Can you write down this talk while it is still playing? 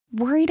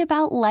Worried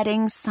about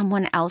letting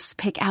someone else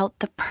pick out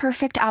the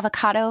perfect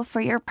avocado for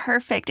your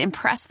perfect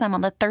impress them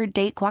on the third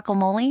date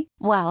guacamole?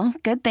 Well,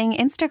 good thing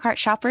Instacart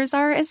shoppers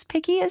are as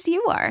picky as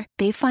you are.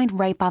 They find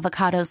ripe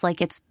avocados like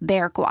it's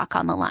their guac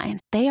on the line.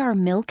 They are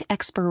milk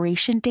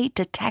expiration date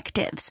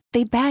detectives.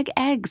 They bag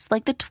eggs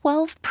like the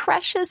 12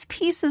 precious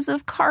pieces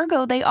of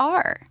cargo they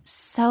are.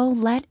 So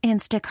let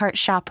Instacart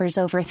shoppers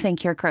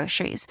overthink your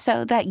groceries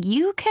so that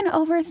you can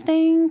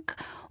overthink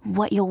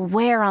what you'll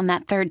wear on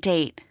that third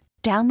date.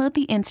 Download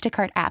the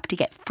Instacart app to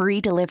get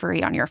free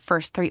delivery on your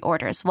first 3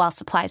 orders while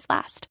supplies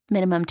last.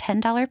 Minimum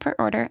 $10 per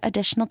order.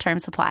 Additional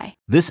terms apply.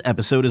 This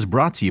episode is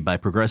brought to you by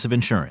Progressive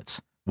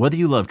Insurance. Whether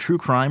you love true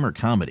crime or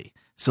comedy,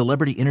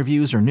 celebrity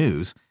interviews or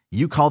news,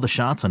 you call the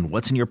shots on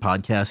what's in your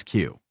podcast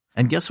queue.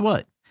 And guess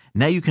what?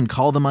 Now you can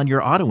call them on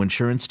your auto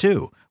insurance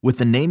too with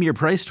the Name Your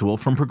Price tool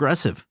from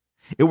Progressive.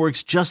 It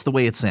works just the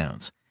way it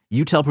sounds.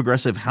 You tell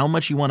Progressive how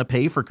much you want to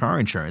pay for car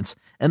insurance,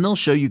 and they'll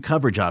show you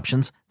coverage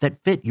options that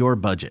fit your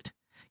budget.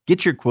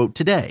 Get your quote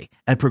today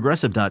at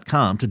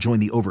Progressive.com to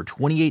join the over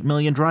 28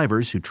 million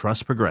drivers who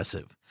trust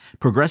Progressive.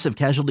 Progressive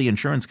Casualty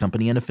Insurance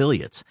Company and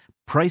Affiliates.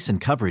 Price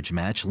and coverage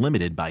match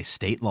limited by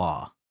state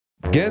law.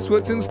 Guess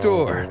what's in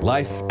store?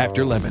 Life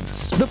After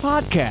Lemons, the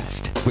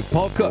podcast with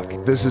Paul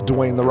Cook. This is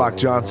Dwayne "The Rock"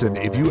 Johnson.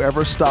 If you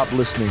ever stop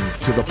listening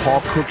to the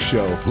Paul Cook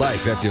Show,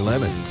 Life After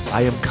Lemons,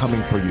 I am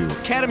coming for you.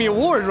 Academy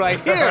Award right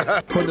here.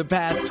 For the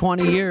past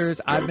 20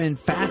 years, I've been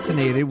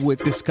fascinated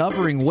with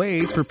discovering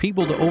ways for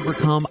people to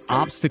overcome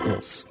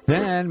obstacles.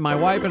 Then my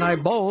wife and I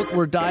both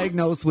were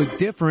diagnosed with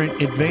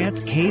different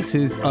advanced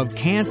cases of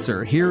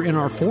cancer here in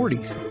our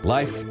 40s.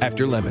 Life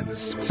After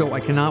Lemons. So I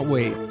cannot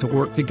wait to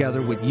work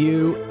together with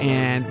you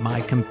and my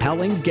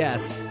compelling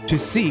guests to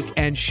seek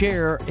and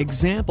share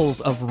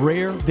examples of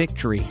rare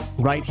victory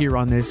right here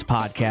on this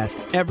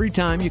podcast every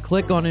time you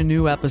click on a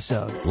new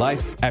episode.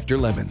 Life After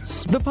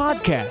Lemons, The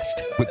podcast.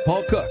 with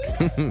Paul Cook.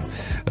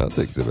 I'll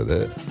take some of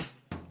that.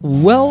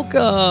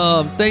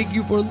 Welcome. Thank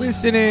you for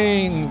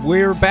listening.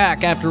 We're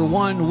back after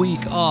 1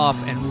 week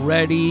off and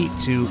ready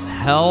to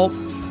help.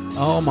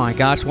 Oh my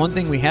gosh, one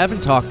thing we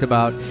haven't talked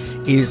about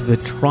is the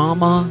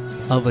trauma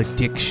of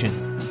addiction.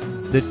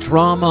 The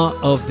trauma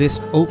of this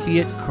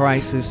opiate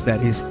crisis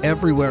that is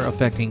everywhere,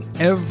 affecting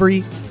every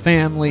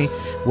family,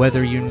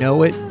 whether you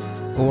know it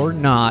or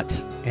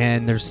not.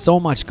 And there's so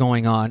much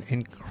going on.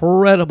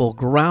 Incredible,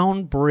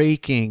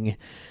 groundbreaking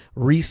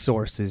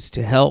resources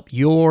to help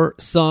your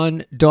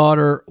son,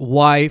 daughter,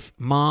 wife,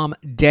 mom,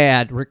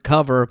 dad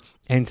recover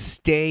and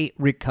stay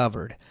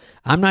recovered.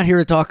 I'm not here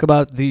to talk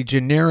about the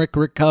generic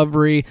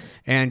recovery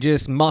and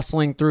just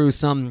muscling through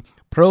some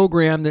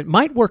program that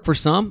might work for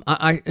some.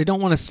 I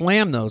don't want to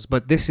slam those,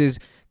 but this is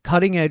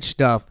cutting edge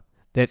stuff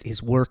that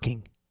is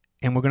working.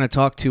 And we're going to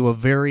talk to a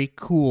very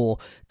cool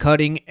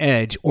cutting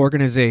edge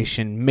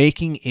organization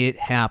making it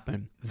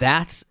happen.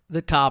 That's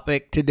the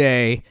topic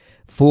today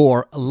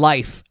for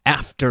Life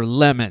After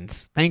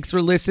Lemons. Thanks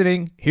for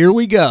listening. Here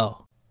we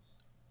go.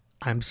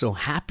 I'm so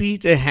happy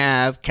to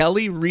have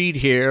Kelly Reed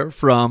here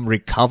from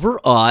Recover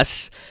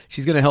Us.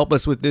 She's going to help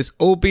us with this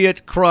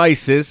opiate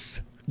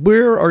crisis.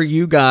 Where are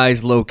you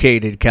guys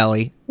located,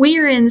 Kelly? We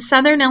are in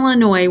Southern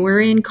Illinois.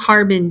 We're in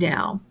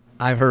Carbondale.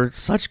 I've heard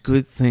such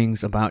good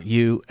things about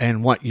you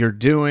and what you're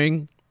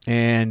doing,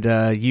 and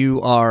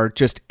you are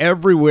just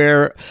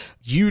everywhere.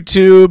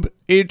 YouTube,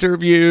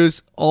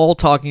 interviews, all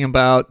talking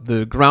about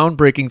the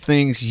groundbreaking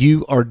things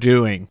you are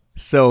doing.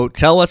 So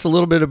tell us a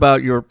little bit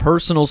about your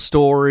personal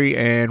story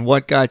and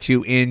what got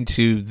you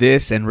into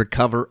this and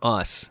Recover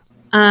Us.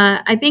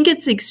 I think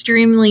it's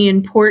extremely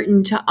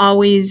important to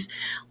always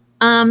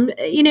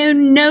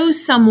know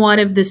somewhat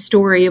of the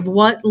story of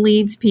what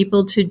leads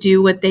people to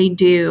do what they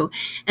do.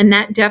 And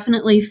that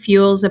definitely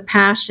fuels a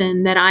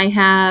passion that I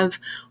have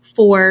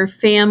for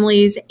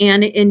families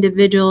and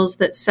individuals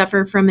that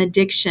suffer from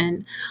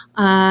addiction.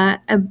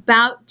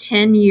 About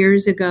 10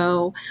 years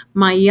ago,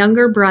 my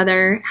younger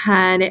brother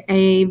had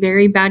a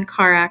very bad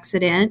car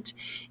accident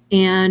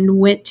and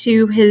went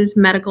to his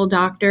medical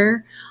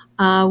doctor,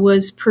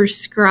 was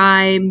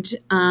prescribed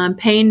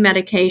pain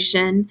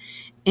medication.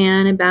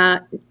 And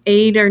about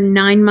 8 or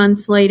 9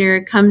 months later,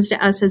 it comes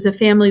to us as a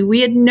family.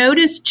 We had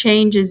noticed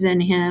changes in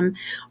him,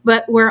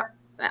 but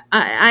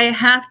I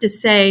have to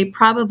say,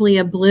 probably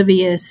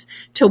oblivious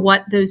to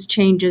what those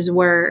changes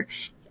were.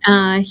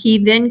 He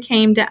then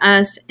came to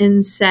us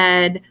and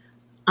said,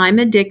 I'm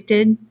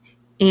addicted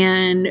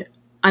and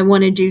I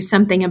want to do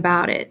something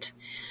about it.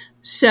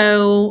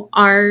 So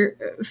our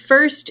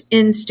first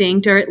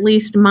instinct, or at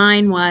least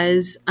mine,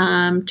 was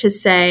to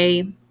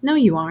say, no,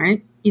 you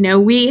aren't.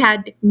 We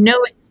had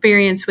no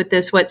experience with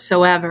this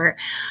whatsoever.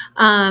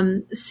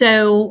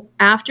 So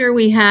after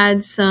we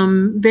had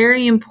some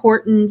very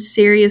important,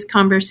 serious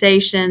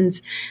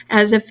conversations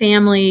as a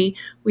family,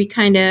 we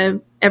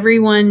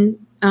everyone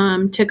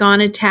took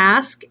on a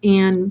task,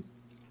 and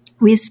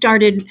we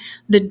started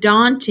the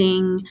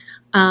daunting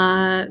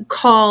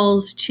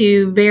calls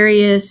to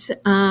various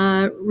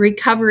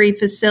recovery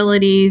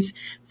facilities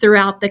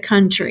throughout the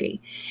country.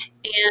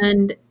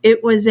 And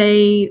it was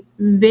a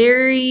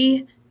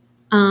very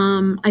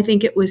I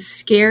think it was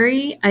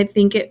scary. I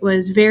think it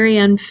was very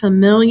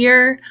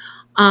unfamiliar,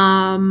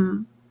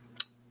 and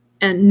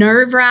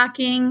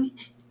nerve-wracking,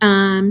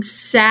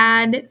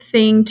 sad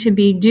thing to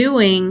be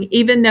doing.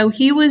 Even though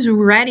he was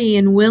ready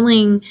and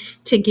willing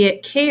to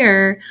get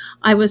care,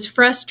 I was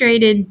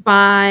frustrated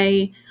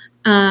by,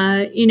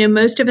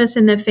 most of us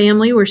in the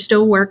family were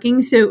still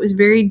working, so it was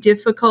very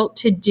difficult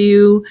to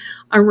do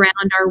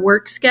around our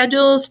work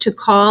schedules, to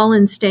call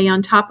and stay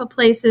on top of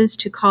places,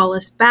 to call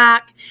us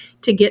back,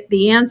 to get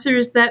the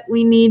answers that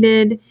we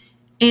needed,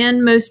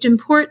 and most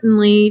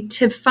importantly,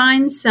 to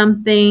find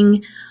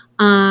something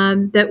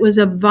that was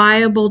a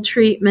viable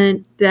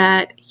treatment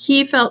that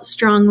he felt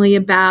strongly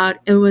about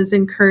and was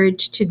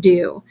encouraged to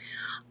do.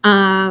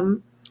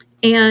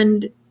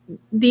 And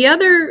the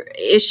other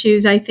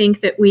issues I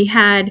think that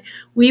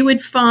we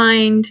would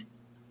find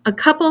a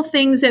couple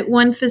things at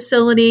one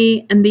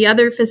facility and the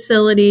other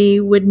facility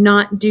would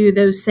not do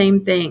those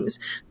same things.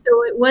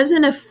 So it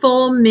wasn't a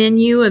full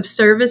menu of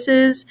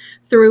services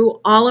through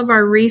all of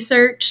our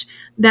research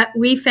that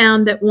we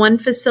found that one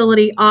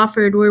facility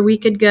offered, where we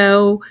could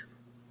go,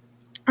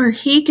 or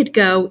he could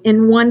go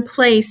in one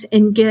place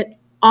and get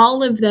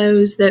all of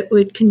those that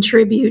would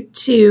contribute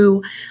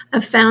to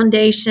a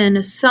foundation,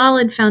 a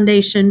solid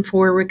foundation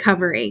for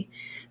recovery.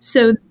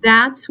 So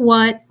that's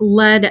what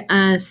led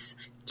us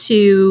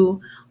to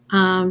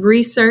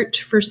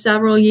research for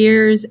several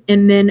years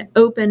and then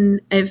open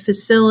a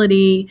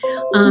facility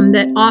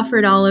that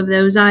offered all of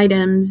those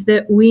items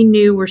that we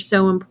knew were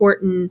so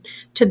important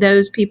to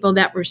those people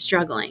that were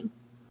struggling.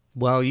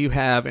 Well, you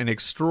have an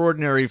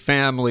extraordinary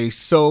family,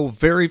 so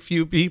very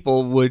few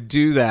people would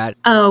do that.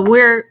 Oh,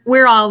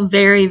 we're all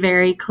very,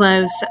 very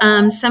close.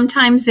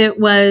 Sometimes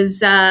it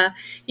was,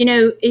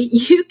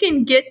 you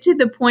can get to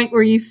the point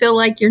where you feel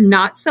like you're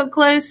not so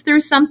close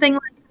through something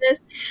like this,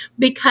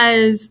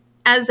 because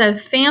as a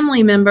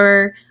family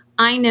member,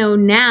 I know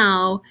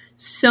now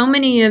so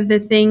many of the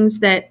things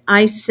that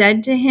I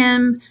said to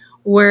him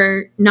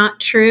were not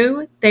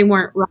true. They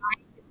weren't right.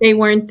 They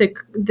weren't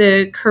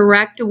the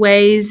correct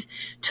ways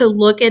to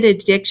look at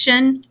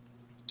addiction.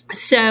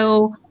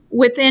 So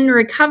within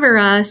Recover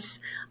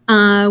Us,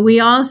 we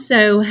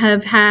also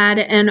have had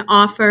and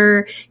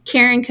offer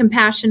care and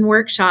compassion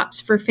workshops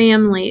for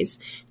families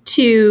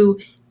to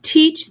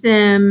teach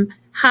them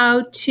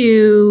how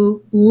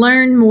to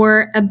learn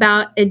more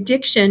about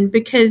addiction,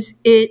 because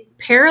it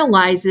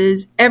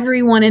paralyzes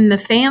everyone in the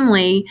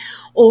family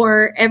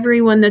or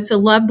everyone that's a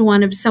loved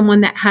one of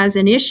someone that has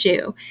an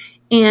issue.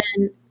 And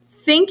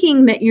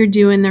thinking that you're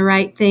doing the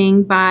right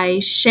thing by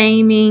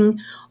shaming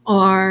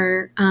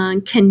or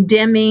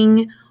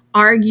condemning,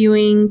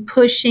 arguing,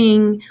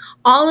 pushing,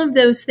 all of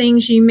those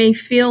things, you may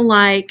feel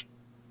like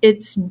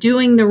it's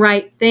doing the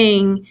right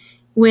thing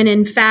when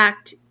in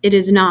fact it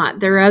is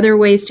not. There are other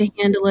ways to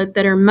handle it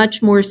that are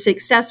much more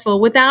successful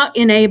without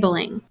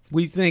enabling.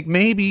 We think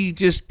maybe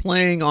just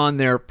playing on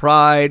their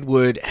pride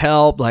would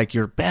help, like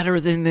you're better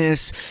than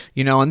this,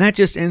 and that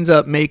just ends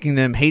up making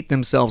them hate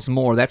themselves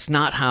more. That's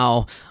not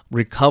how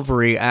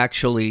recovery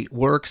actually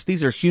works.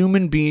 These are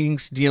human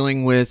beings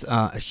dealing with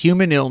a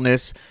human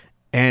illness.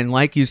 And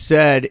like you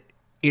said,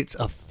 it's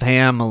a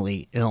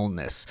family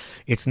illness.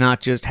 It's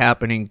not just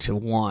happening to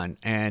one,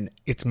 and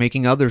it's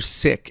making others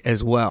sick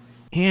as well.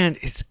 And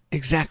it's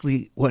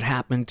exactly what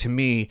happened to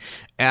me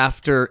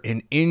after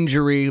an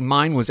injury.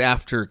 Mine was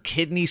after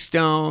kidney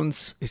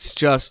stones. It's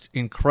just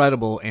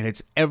incredible, and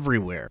it's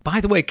everywhere.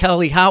 By the way,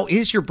 Kelly, how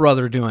is your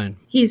brother doing?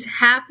 He's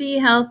happy,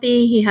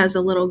 healthy. He has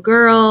a little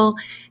girl,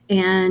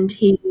 and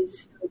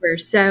he's sober.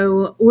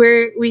 So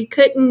we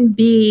couldn't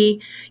be,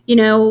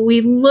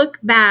 we look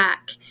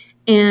back,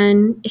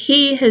 and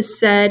he has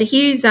said,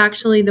 he's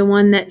actually the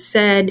one that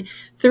said,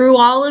 through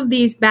all of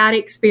these bad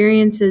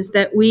experiences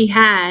that we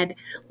had,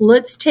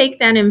 let's take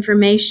that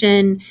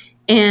information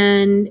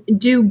and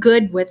do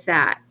good with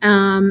that.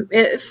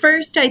 At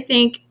first, I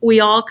think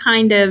we all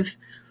kind of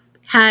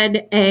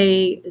had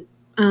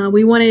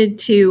we wanted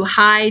to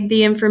hide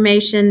the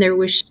information. There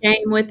was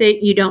shame with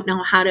it. You don't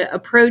know how to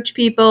approach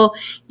people.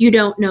 You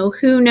don't know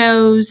who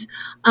knows.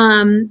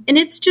 And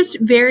it's just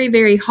very,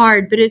 very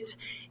hard, but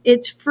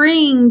it's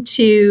freeing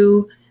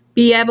to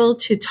be able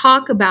to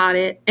talk about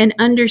it and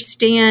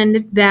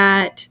understand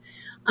that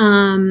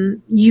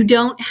you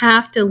don't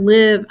have to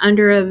live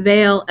under a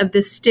veil of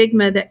the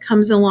stigma that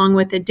comes along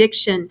with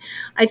addiction.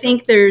 I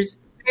think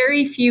there's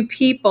very few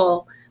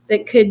people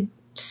that could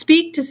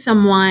speak to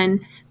someone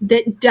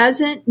that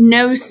doesn't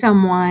know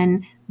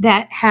someone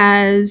that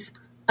has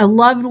a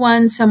loved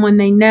one, someone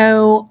they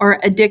know, or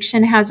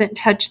addiction hasn't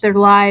touched their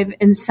life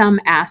in some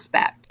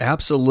aspect.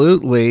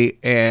 Absolutely.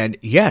 And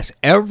yes,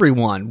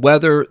 everyone,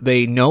 whether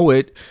they know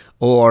it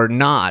or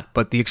not.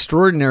 But the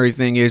extraordinary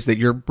thing is that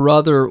your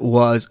brother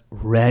was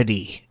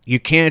ready. You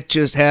can't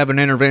just have an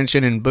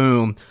intervention and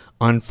boom,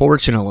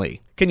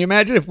 unfortunately. Can you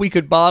imagine if we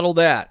could bottle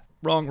that?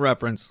 Wrong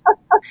reference.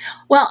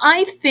 Well,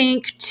 I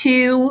think,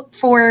 too,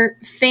 for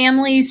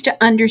families to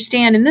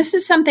understand, and this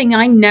is something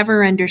I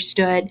never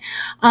understood,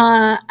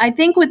 I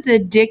think with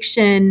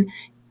addiction,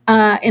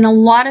 in a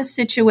lot of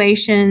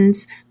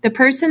situations, the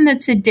person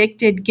that's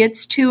addicted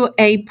gets to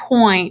a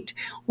point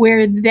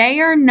where they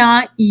are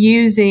not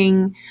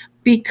using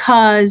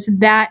because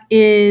that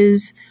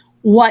is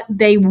what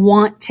they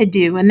want to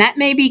do. And that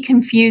may be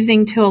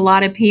confusing to a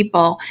lot of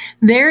people.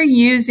 They're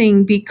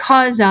using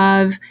because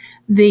of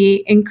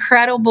the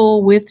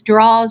incredible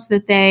withdrawals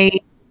that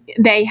they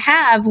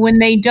have when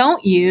they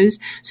don't use.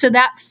 So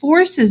that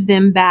forces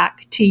them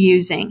back to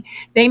using.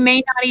 They may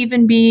not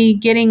even be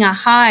getting a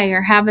high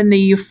or having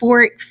the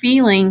euphoric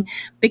feeling,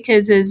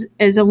 because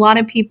as a lot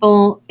of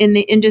people in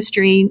the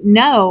industry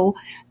know,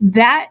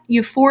 that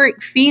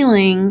euphoric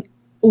feeling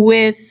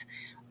with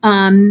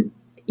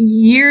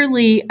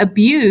yearly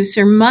abuse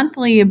or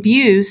monthly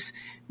abuse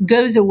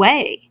goes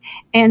away.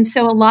 And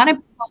so a lot of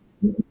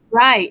people,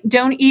 right,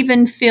 don't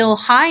even feel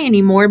high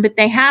anymore, but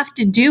they have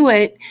to do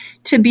it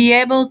to be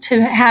able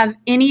to have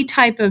any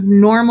type of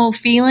normal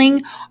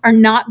feeling or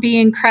not be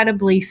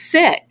incredibly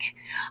sick.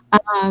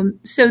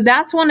 So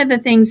that's one of the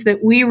things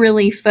that we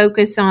really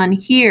focus on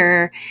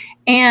here,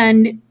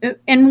 and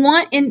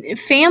want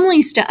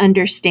families to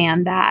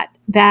understand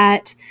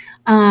that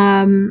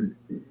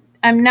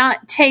I'm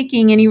not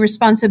taking any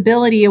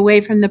responsibility away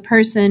from the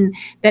person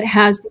that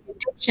has the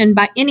addiction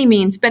by any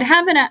means, but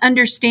having an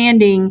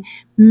understanding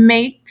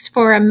makes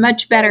for a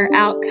much better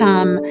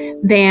outcome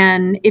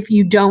than if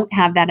you don't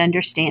have that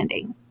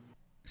understanding.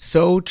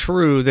 So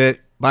true that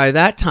by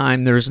that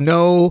time, there's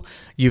no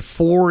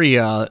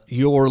euphoria.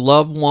 Your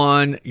loved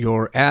one,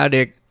 your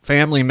addict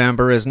family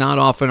member is not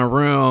off in a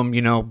room,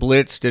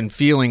 blitzed and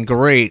feeling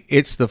great.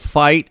 It's the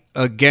fight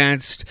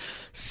against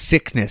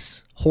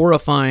sickness,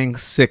 horrifying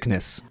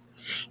sickness.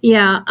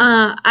 Yeah,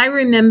 I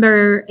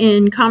remember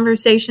in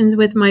conversations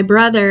with my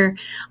brother,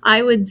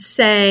 I would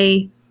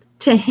say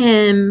to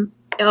him,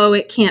 "Oh,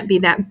 it can't be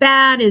that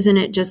bad. Isn't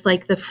it just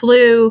like the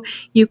flu?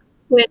 You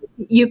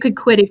could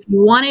quit if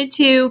you wanted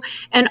to."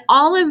 And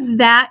all of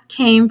that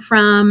came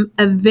from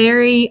a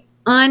very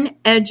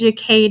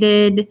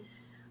uneducated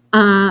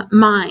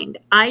mind.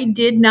 I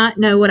did not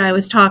know what I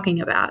was talking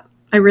about.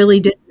 I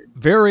really didn't.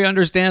 Very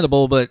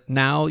understandable, but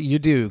now you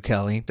do,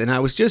 Kelly. And I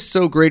was just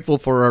so grateful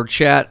for our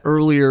chat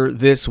earlier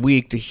this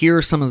week to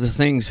hear some of the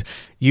things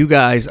you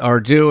guys are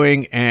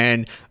doing,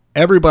 and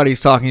everybody's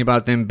talking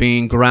about them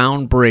being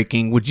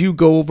groundbreaking. Would you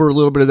go over a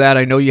little bit of that?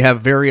 I know you have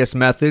various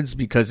methods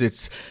because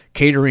it's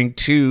catering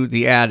to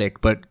the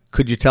addict, but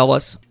could you tell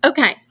us?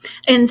 Okay.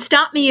 And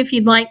stop me if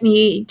you'd like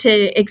me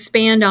to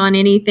expand on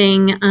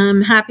anything.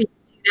 I'm happy to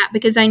do that,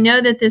 because I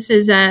know that this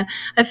is a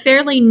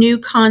fairly new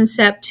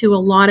concept to a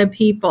lot of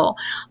people.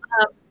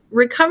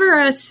 Recover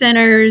Us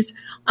centers,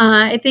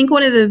 I think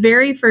one of the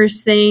very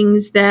first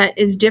things that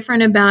is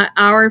different about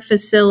our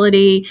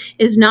facility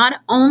is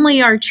not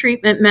only our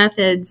treatment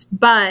methods,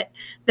 but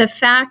the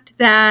fact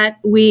that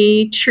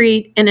we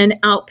treat in an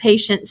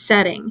outpatient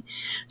setting.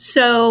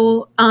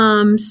 So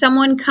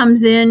someone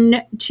comes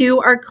in to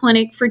our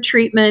clinic for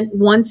treatment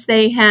once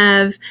they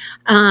have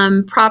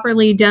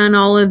properly done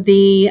all of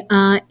the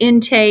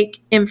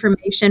intake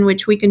information,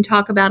 which we can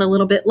talk about a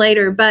little bit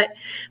later. But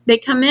they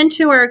come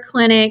into our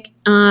clinic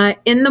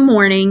in the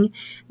morning.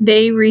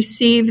 They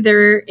receive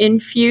their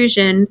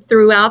infusion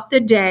throughout the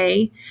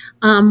day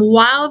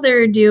while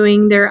they're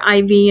doing their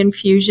IV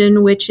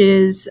infusion, which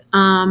is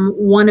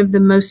one of the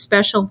most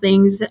special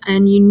things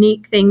and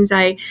unique things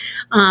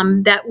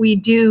that we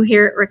do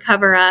here at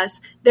Recover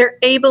Us. They're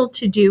able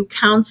to do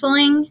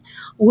counseling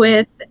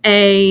with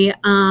a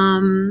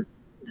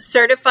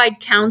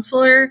certified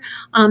counselor.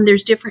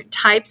 There's different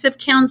types of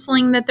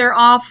counseling that they're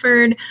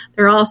offered.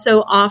 They're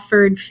also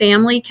offered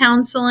family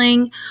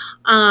counseling.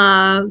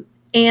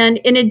 And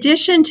in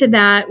addition to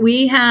that,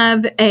 we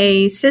have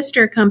a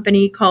sister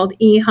company called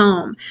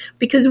eHome,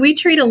 because we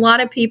treat a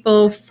lot of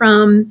people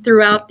from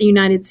throughout the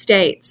United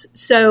States.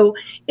 So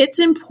it's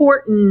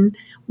important,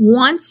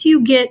 once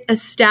you get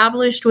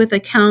established with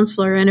a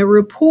counselor and a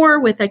rapport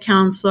with a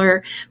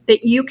counselor,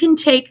 that you can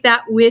take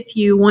that with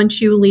you once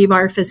you leave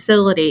our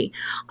facility.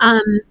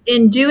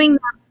 In doing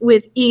that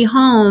with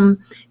eHome,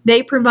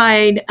 they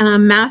provide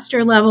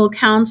master level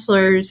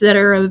counselors that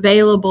are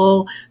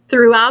available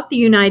throughout the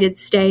United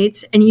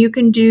States, and you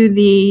can do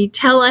the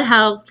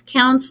telehealth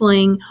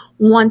counseling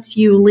once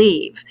you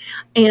leave.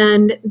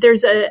 And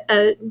there's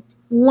a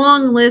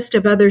long list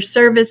of other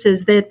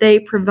services that they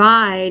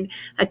provide,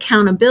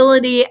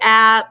 accountability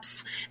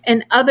apps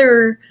and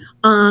other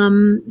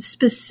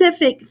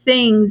specific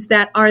things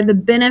that are the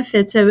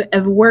benefits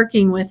of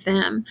working with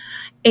them.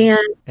 And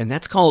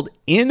that's called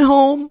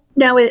in-home?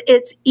 No,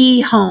 it's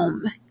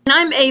eHome. And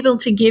I'm able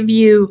to give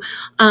you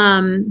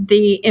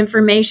the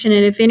information,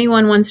 and if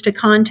anyone wants to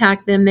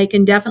contact them, they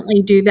can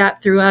definitely do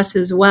that through us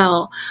as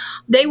well.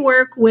 They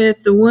work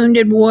with the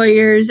Wounded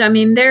Warriors. I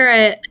mean, they're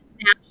a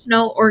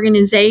national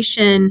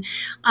organization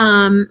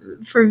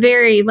for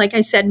very, like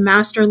I said,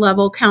 master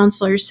level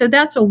counselors. So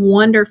that's a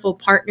wonderful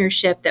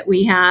partnership that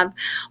we have.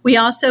 We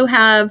also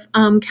have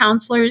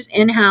counselors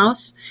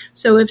in-house.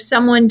 So if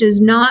someone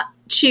does not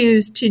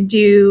choose to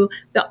do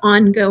the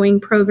ongoing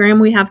program,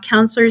 we have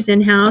counselors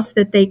in-house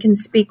that they can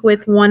speak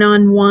with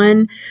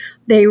one-on-one.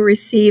 They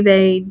receive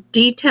a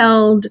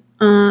detailed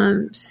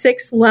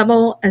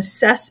 6-level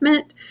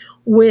assessment,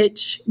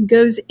 which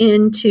goes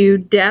into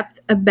depth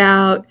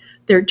about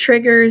their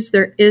triggers,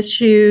 their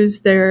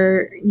issues,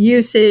 their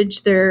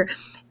usage, their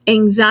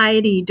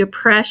anxiety,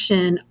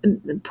 depression,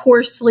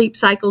 poor sleep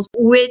cycles,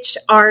 which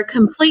are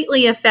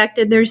completely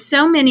affected. There's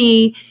so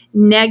many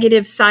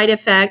negative side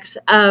effects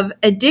of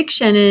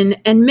addiction.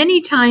 And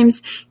many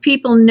times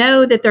people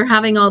know that they're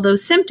having all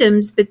those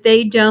symptoms, but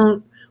they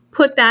don't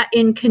put that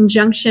in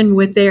conjunction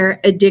with their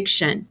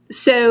addiction.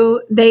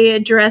 So they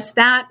address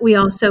that. We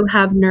also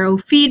have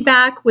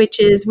neurofeedback, which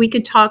is, we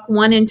could talk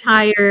one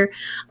entire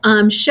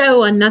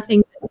show on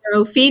nothing but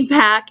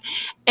neurofeedback.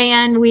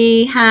 And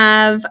we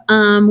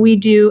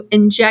do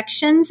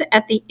injections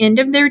at the end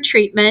of their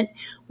treatment,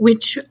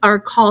 which are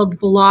called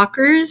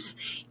blockers.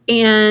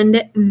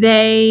 And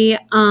they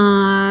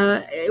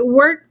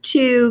work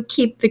to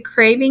keep the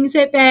cravings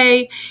at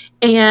bay,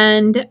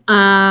 and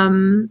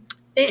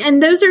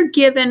those are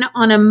given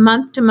on a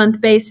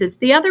month-to-month basis.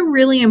 The other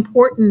really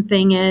important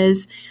thing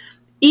is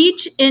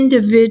each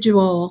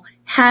individual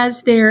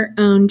has their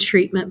own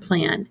treatment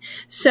plan.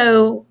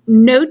 So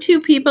no two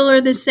people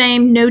are the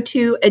same. No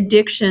two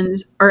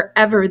addictions are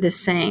ever the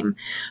same.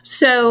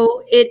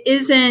 So it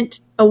isn't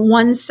a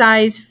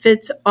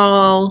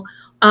one-size-fits-all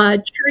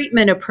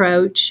treatment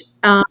approach.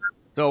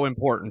 So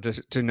important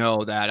to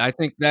know that. I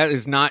think that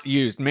is not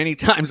used. Many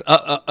times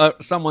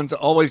someone's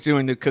always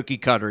doing the cookie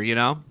cutter, you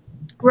know?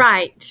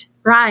 Right.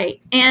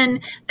 And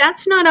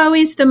that's not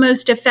always the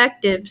most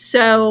effective.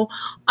 So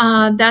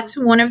that's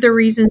one of the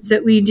reasons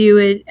that we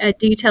do a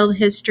detailed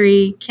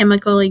history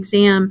chemical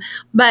exam.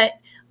 But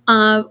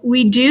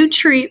we do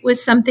treat with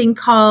something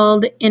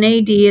called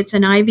NAD. It's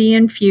an IV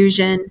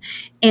infusion.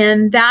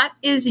 And that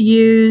is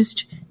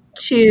used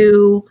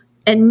to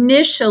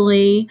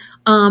initially,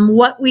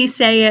 what we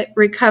say at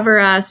Recover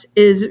Us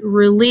is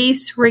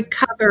release,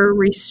 recover,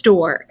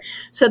 restore.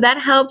 So that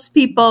helps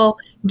people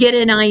get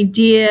an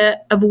idea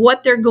of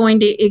what they're going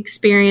to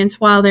experience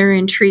while they're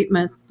in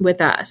treatment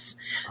with us.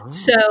 Oh.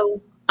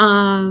 So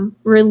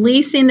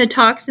releasing the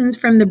toxins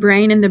from the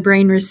brain and the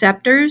brain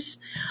receptors,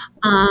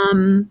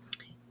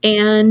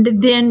 and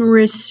then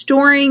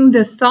restoring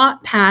the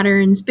thought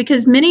patterns,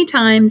 because many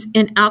times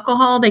in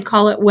alcohol, they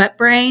call it wet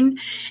brain.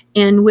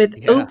 And with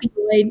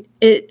opioid,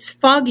 it's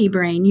foggy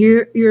brain.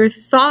 Your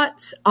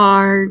thoughts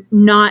are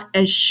not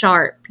as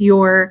sharp.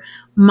 Your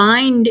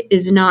mind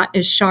is not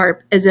as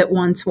sharp as it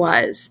once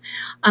was.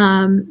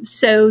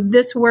 So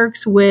this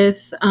works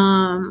with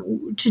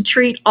to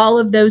treat all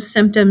of those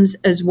symptoms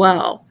as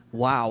well.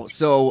 Wow.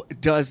 So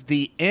does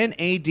the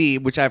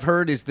NAD, which I've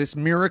heard is this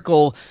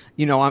miracle,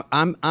 you know,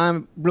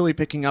 I'm really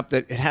picking up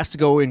that it has to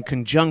go in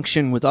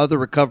conjunction with other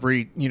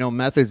recovery, you know,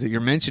 methods that you're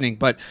mentioning,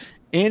 but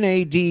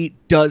NAD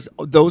does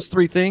those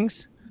three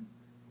things?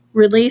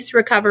 Release,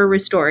 recover,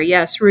 restore.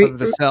 Yes. Of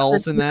the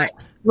cells in that?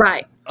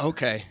 Right.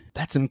 Okay.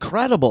 That's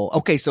incredible.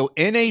 Okay. So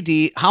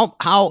NAD,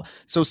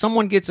 so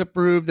someone gets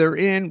approved, they're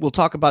in, we'll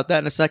talk about that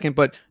in a second,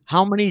 but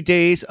how many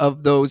days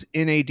of those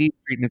NAD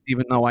treatments,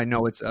 even though I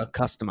know it's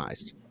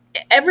customized?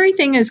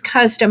 Everything is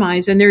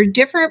customized, and there are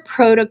different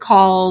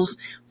protocols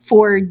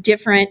for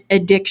different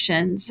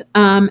addictions.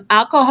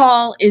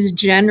 Alcohol is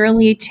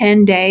generally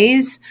 10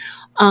 days.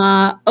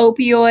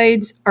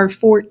 Opioids are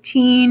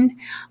 14.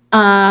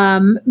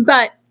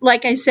 But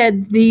like I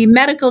said, the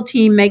medical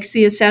team makes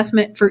the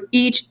assessment for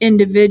each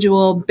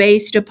individual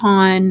based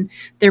upon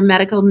their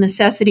medical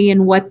necessity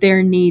and what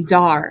their needs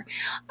are.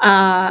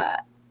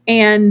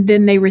 And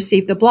then they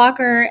receive the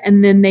blocker,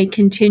 and then they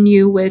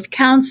continue with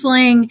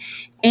counseling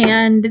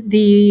and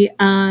the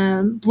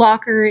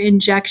blocker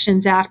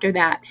injections after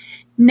that.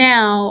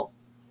 Now,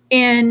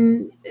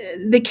 in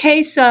the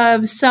case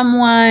of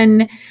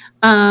someone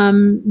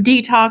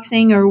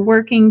detoxing or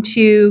working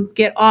to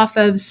get off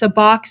of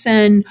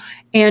Suboxone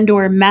and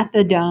or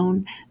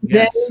methadone,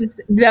 yes.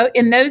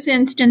 In those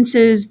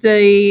instances,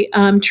 the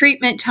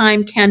treatment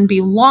time can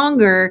be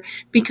longer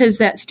because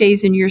that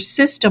stays in your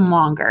system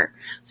longer.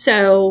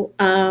 So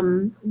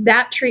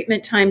that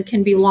treatment time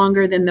can be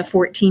longer than the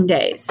 14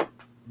 days.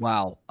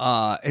 Wow.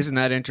 Isn't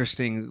that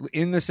interesting?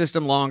 In the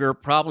system longer,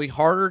 probably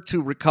harder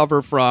to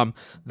recover from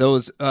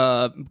those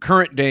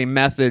current day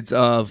methods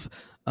of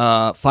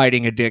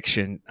fighting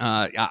addiction.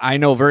 I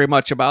know very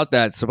much about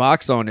that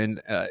Suboxone,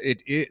 and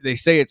they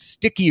say it's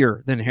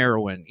stickier than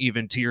heroin,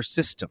 even to your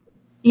system.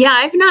 Yeah,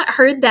 I've not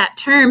heard that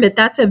term, but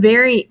that's a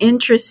very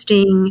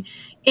interesting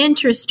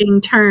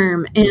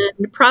term,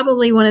 and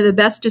probably one of the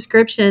best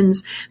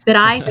descriptions that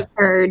I have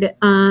heard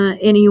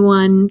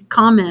anyone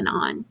comment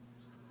on.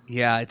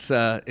 Yeah, it's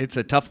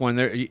a tough one.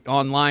 There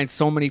online,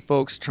 so many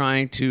folks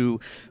trying to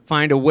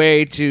find a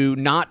way to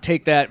not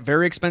take that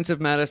very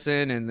expensive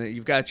medicine, and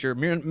you've got your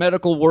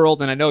medical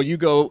world. And I know you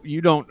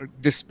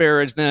don't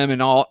disparage them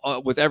and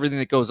all with everything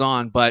that goes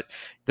on, but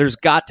there's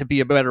got to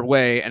be a better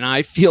way. And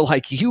I feel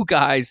like you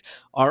guys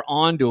are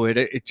onto it.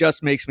 It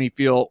just makes me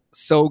feel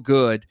so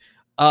good.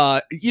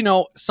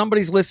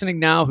 somebody's listening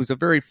now who's a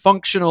very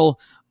functional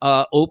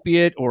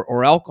opiate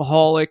or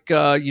alcoholic,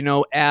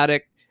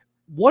 addict.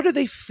 What do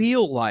they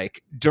feel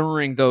like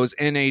during those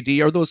NAD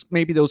or those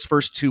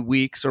first 2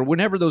 weeks or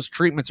whenever those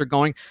treatments are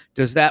going?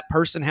 Does that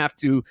person have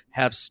to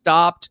have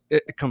stopped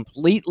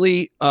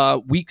completely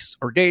weeks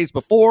or days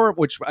before?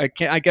 Which I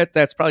get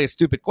that's probably a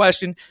stupid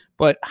question,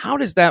 but how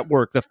does that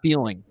work? The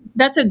feeling?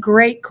 That's a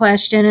great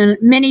question. And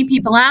many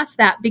people ask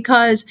that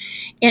because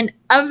in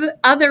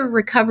other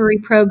recovery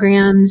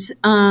programs,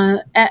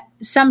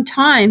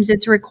 sometimes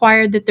it's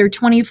required that they're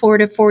 24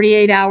 to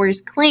 48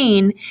 hours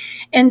clean.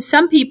 And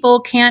some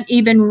people can't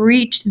even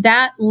reach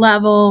that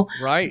level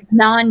Right.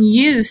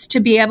 non-use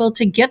to be able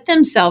to get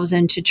themselves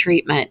into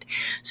treatment.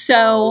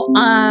 So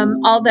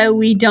although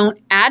we don't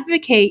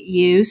advocate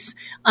use,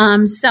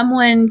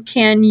 someone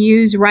can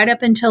use right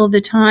up until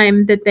the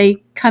time that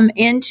they come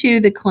into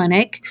the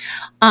clinic.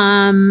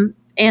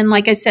 And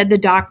like I said, the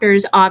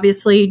doctors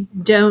obviously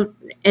don't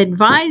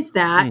advise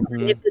that.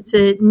 Mm-hmm. If it's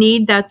a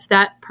need, that's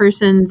that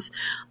person's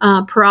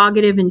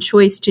prerogative and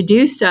choice to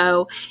do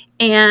so.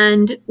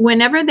 And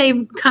whenever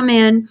they come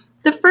in,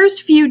 the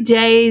first few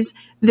days,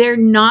 they're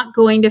not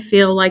going to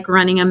feel like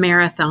running a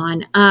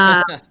marathon.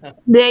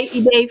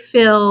 They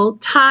feel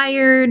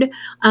tired.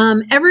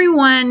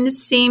 Everyone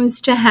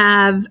seems to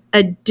have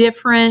a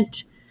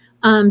different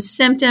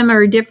symptom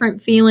or a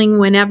different feeling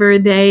whenever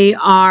they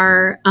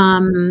are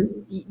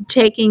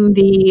taking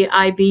the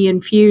IV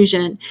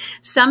infusion.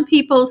 Some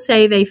people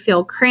say they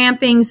feel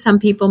cramping. Some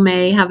people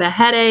may have a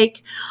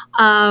headache.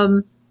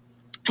 But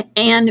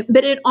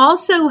it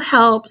also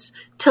helps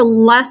to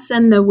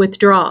lessen the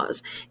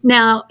withdrawals.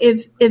 Now,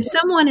 if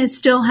someone is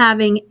still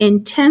having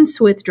intense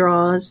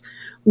withdrawals,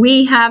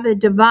 we have a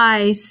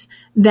device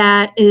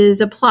that is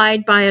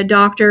applied by a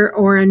doctor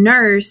or a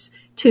nurse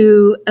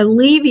to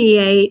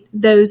alleviate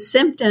those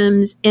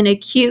symptoms in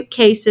acute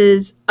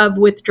cases of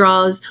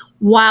withdrawals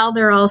while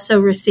they're also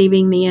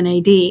receiving the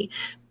NAD.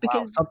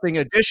 Wow, something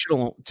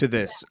additional to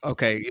this.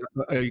 Okay,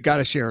 you got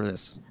to share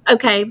this.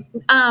 Okay,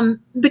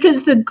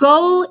 because the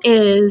goal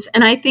is,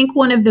 and I think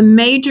one of the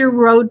major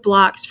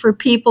roadblocks for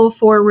people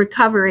for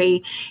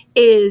recovery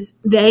is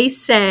they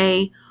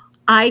say,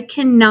 I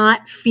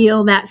cannot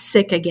feel that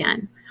sick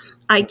again.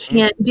 I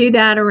can't do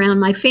that around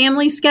my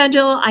family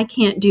schedule. I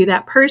can't do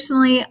that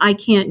personally. I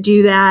can't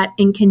do that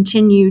and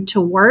continue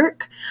to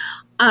work.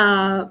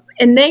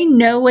 And they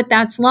know what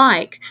that's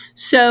like.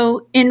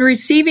 So in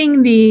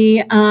receiving the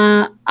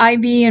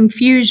IV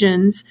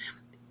infusions,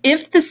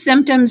 if the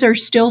symptoms are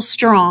still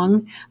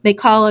strong, they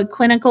call a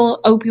clinical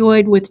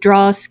opioid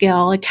withdrawal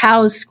scale, a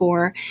COWS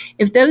score.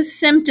 If those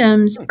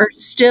symptoms are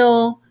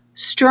still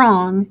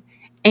strong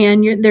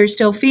and they're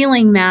still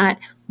feeling that,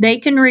 they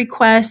can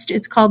request,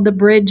 it's called the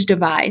bridge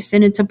device,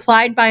 and it's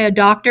applied by a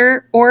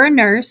doctor or a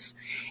nurse.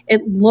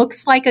 It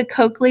looks like a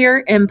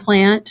cochlear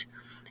implant,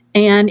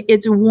 and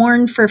it's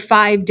worn for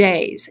 5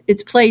 days.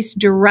 It's placed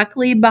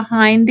directly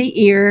behind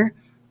the ear.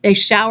 They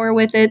shower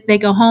with it, they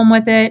go home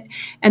with it,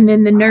 and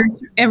then the nurse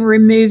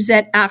removes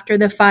it after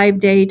the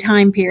 5-day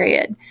time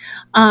period.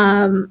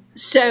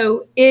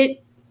 So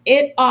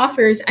it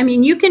offers,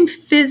 you can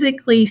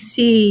physically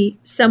see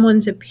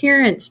someone's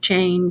appearance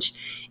change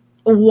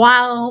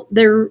while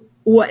they're,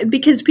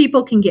 because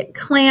people can get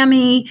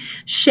clammy,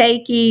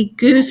 shaky,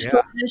 goose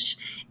flesh.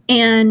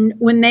 And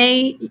when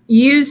they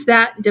use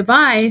that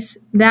device,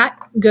 that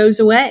goes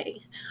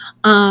away.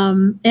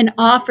 And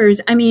offers,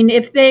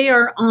 if they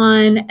are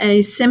on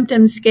a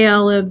symptom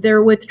scale of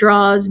their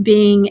withdrawals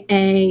being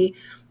a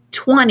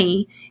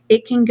 20,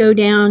 it can go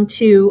down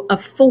to a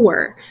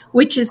 4,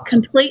 which is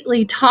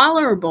completely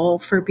tolerable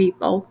for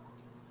people,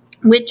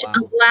 which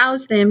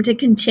allows them to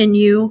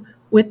continue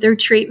with their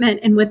treatment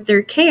and with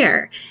their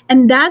care.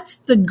 And that's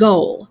the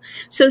goal.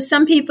 So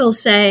some people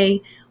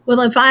say,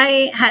 well, if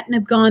I hadn't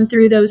have gone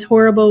through those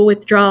horrible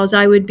withdrawals,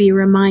 I would be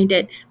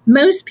reminded.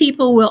 Most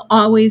people will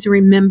always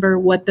remember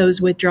what those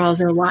withdrawals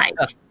are like.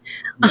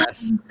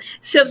 Yes.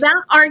 So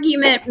that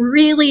argument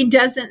really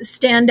doesn't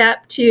stand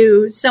up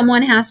to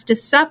someone has to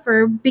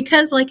suffer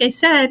because, like I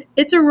said,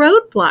 it's a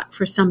roadblock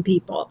for some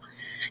people.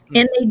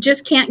 And they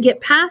just can't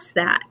get past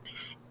that.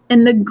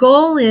 And the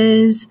goal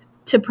is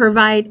to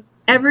provide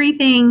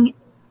everything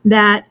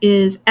that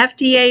is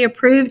FDA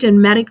approved and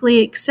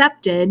medically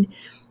accepted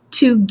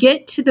to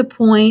get to the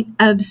point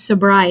of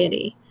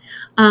sobriety.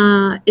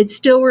 It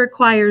still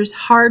requires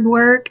hard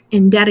work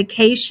and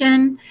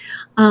dedication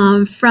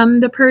from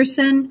the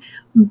person,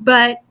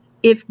 but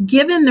if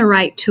given the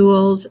right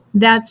tools,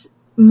 that's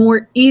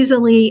more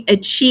easily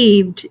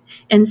achieved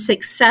and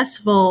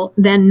successful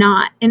than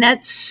not. And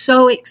that's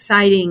so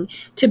exciting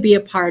to be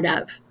a part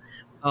of.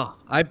 Oh,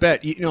 I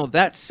bet,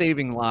 that's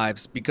saving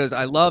lives, because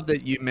I love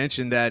that you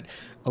mentioned that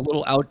a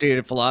little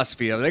outdated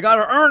philosophy of they got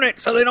to earn it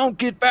so they don't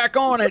get back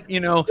on it.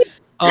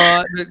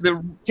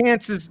 The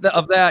chances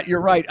of that, you're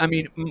right.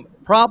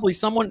 Probably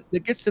someone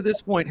that gets to this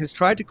point has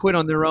tried to quit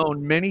on their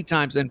own many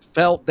times and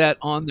felt that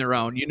on their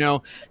own,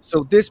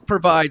 so this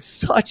provides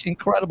such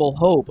incredible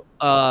hope.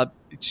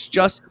 It's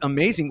just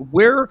amazing.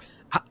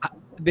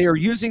 they are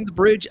using the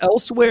bridge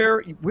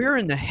elsewhere. Where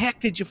in the heck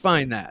did you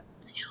find that?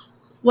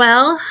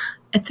 Well,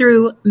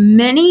 through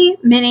many,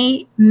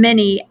 many,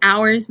 many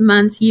hours,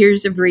 months,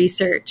 years of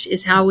research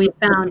is how we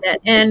found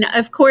it. And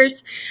of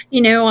course,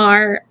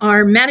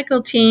 our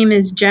medical team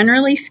is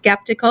generally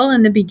skeptical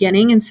in the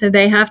beginning. And so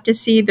they have to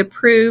see the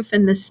proof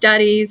and the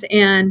studies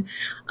and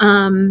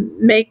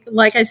make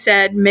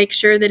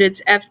sure that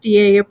it's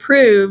FDA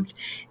approved.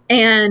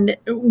 And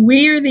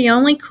we're the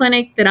only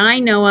clinic that I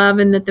know of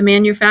and that the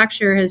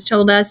manufacturer has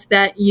told us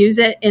that use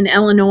it in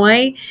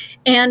Illinois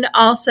and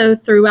also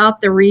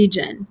throughout the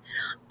region.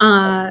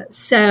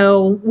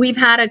 So we've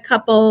had a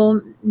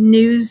couple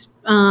news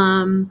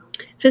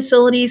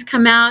facilities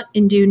come out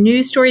and do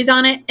news stories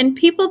on it. And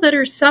people that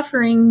are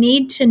suffering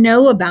need to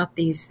know about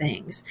these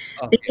things.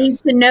 They need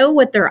to know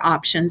what their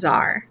options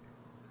are.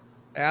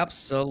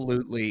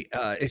 Absolutely.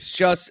 It's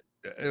just,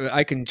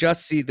 I can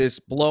just see this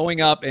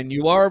blowing up, and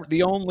you are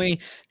the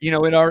only, in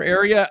our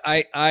area.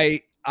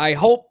 I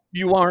hope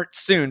you aren't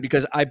soon,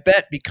 because I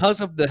bet because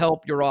of the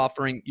help you're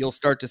offering, you'll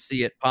start to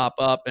see it pop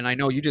up. And I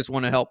know you just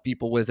want to help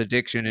people with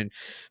addiction and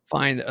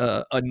find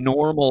a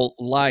normal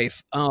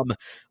life.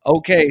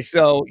 Okay.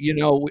 So,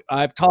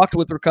 I've talked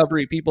with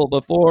recovery people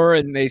before,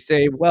 and they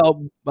say,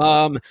 well,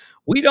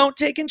 we don't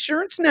take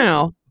insurance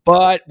now,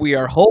 but we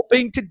are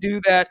hoping to do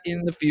that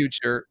in the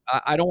future.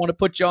 I don't want to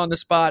put you on the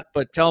spot,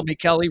 but tell me,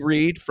 Kelly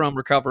Reed from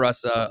Recover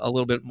Us, a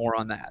little bit more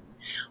on that.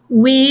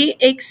 We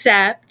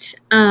accept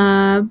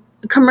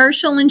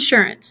commercial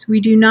insurance.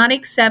 We do not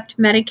accept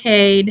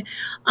Medicaid,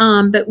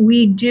 but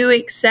we do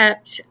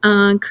accept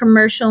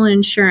commercial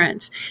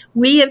insurance.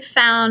 We have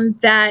found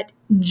that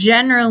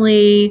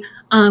generally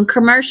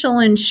commercial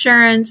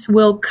insurance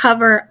will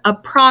cover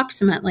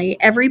approximately,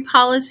 every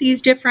policy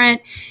is different,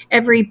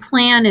 every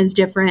plan is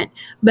different,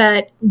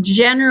 but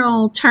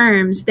general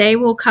terms, they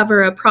will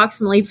cover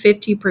approximately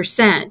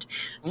 50%.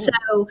 So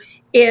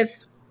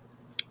if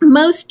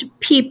most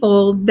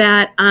people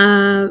that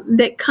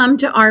come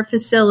to our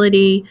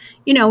facility,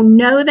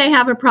 know they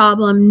have a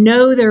problem,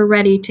 know they're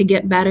ready to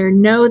get better,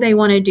 know they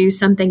want to do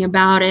something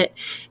about it.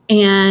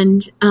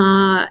 And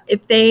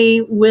if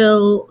they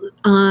will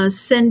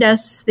send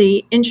us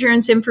the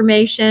insurance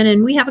information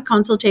and we have a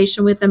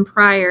consultation with them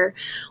prior,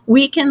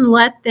 we can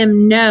let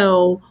them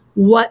know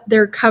what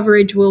their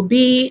coverage will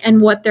be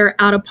and what their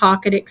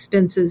out-of-pocket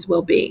expenses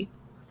will be.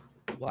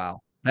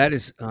 Wow. That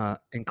is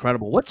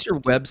incredible. What's your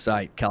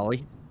website,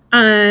 Kelly?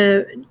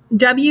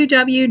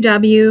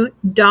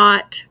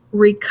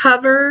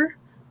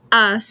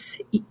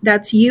 www.recoverus,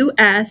 that's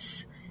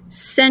US,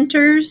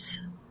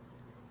 centers.com.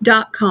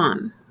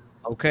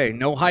 Okay,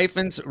 no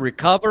hyphens,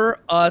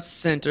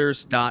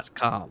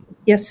 recoveruscenters.com.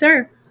 Yes,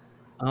 sir.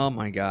 Oh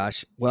my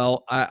gosh.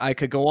 Well, I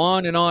could go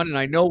on, and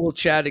I know we'll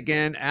chat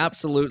again.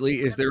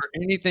 Absolutely. Is there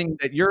anything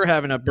that you're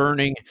having a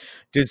burning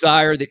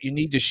desire that you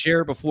need to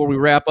share before we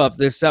wrap up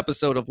this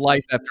episode of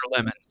Life After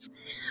Lemons?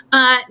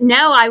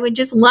 No, I would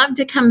just love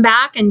to come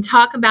back and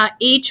talk about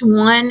each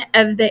one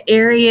of the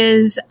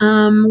areas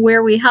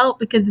where we help,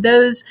 because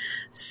those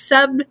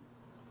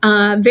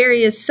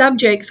various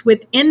subjects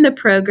within the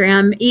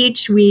program,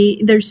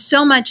 there's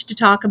so much to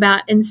talk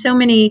about and so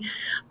many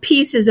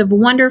pieces of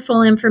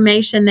wonderful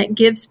information that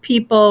gives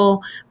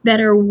people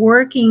that are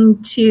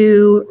working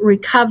to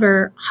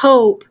recover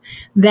hope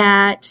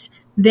that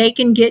they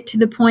can get to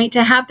the point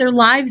to have their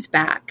lives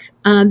back.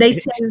 They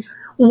say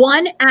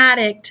one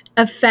addict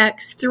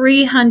affects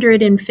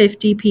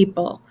 350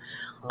 people.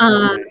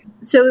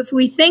 So if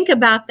we think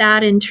about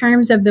that in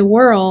terms of the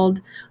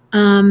world,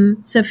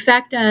 it's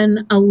affecting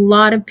a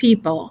lot of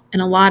people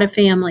and a lot of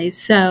families.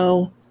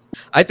 So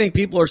I think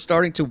people are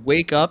starting to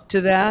wake up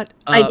to that,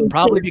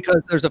 probably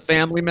because there's a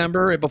family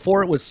member.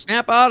 Before it was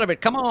snap out of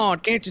it. Come on,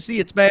 can't you see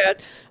it's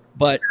bad?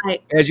 But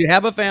as you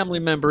have a family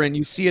member and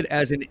you see it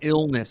as an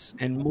illness,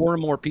 and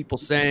more people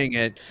saying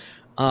it,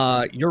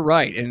 you're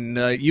right.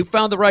 And you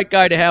found the right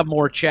guy to have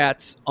more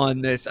chats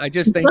on this. I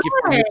just thank you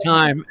for your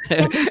time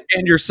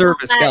and your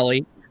service,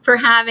 Kelly. For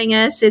having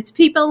us. It's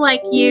people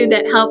like you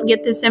that help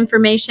get this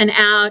information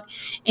out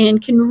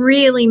and can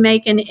really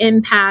make an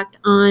impact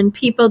on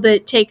people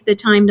that take the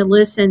time to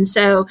listen.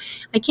 So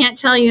I can't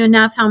tell you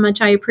enough how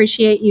much I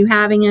appreciate you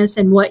having us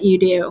and what you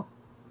do.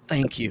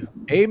 Thank you.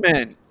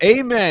 Amen.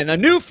 Amen. A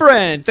new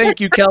friend. Thank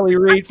you, Kelly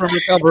Reed from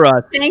Recover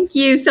Us. Thank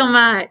you so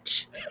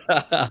much.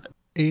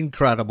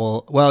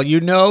 Incredible. Well,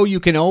 you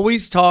can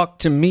always talk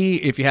to me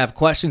if you have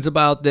questions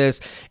about this.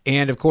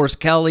 And of course,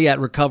 Kelly at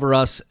Recover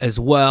Us as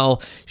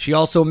well. She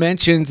also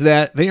mentions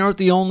that they aren't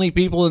the only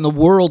people in the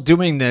world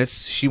doing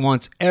this. She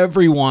wants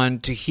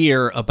everyone to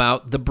hear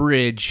about the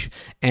bridge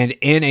and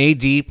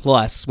NAD+,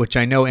 which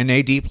I know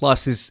NAD+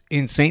 is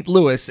in St.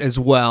 Louis as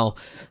well.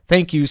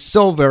 Thank you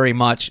so very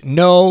much.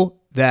 Know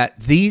that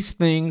these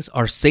things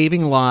are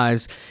saving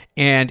lives.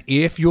 And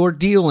if you're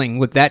dealing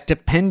with that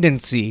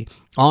dependency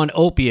on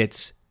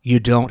opiates, you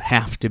don't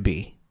have to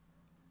be.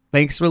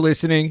 Thanks for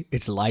listening.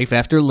 It's Life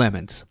After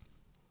Lemons.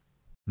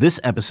 This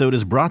episode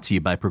is brought to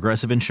you by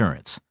Progressive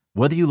Insurance.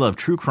 Whether you love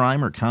true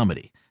crime or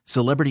comedy,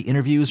 celebrity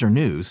interviews or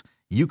news,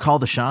 you call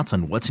the shots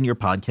on what's in your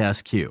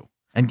podcast queue.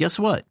 And guess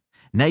what?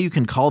 Now you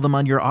can call them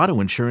on your auto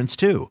insurance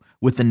too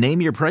with the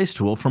Name Your Price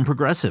tool from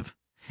Progressive.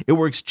 It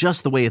works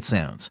just the way it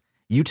sounds.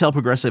 You tell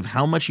Progressive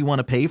how much you want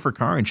to pay for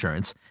car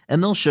insurance,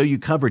 and they'll show you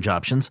coverage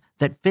options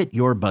that fit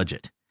your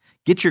budget.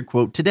 Get your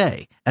quote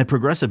today at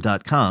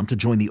Progressive.com to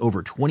join the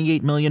over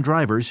 28 million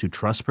drivers who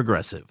trust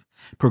Progressive.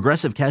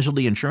 Progressive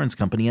Casualty Insurance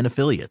Company and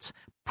Affiliates.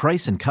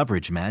 Price and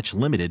coverage match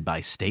limited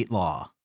by state law.